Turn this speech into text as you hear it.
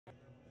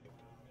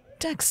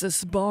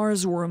Texas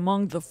bars were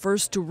among the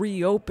first to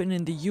reopen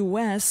in the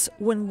U.S.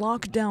 when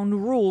lockdown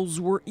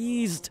rules were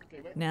eased.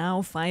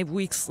 Now, 5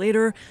 weeks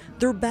later,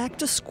 they're back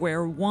to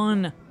square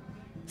one.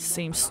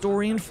 Same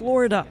story in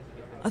Florida.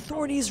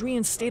 Authorities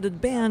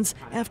reinstated bans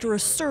after a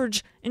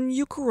surge in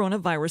new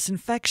coronavirus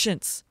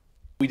infections.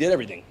 We did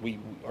everything.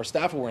 Our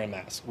staff were wearing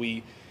masks.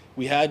 We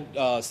had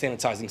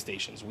sanitizing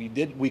stations. We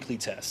did weekly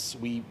tests.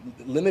 We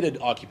limited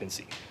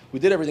occupancy. We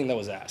did everything that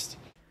was asked.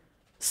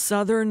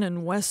 Southern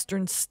and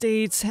western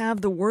states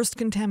have the worst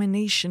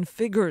contamination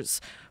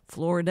figures.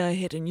 Florida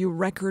hit a new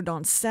record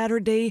on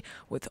Saturday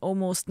with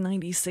almost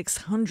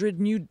 9,600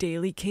 new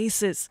daily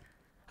cases.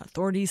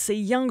 Authorities say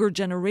younger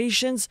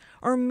generations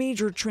are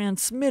major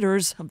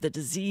transmitters of the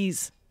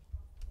disease.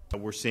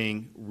 We're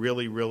seeing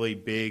really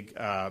big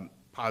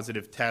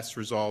positive test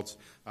results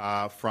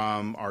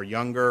from our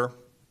younger,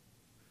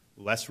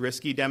 less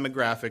risky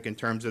demographic in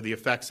terms of the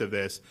effects of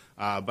this,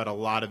 but a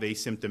lot of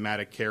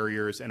asymptomatic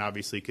carriers and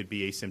obviously could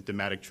be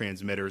asymptomatic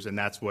transmitters, and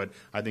that's what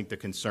I think the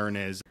concern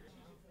is.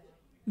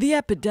 The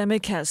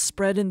epidemic has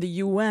spread in the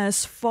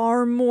U.S.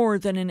 far more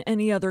than in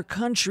any other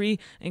country,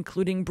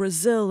 including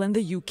Brazil and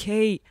the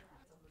UK.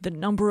 The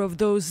number of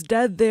those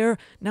dead there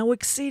now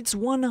exceeds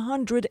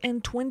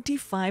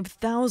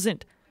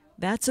 125,000.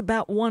 That's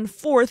about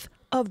 1/4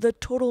 of the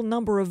total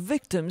number of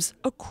victims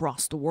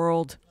across the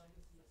world.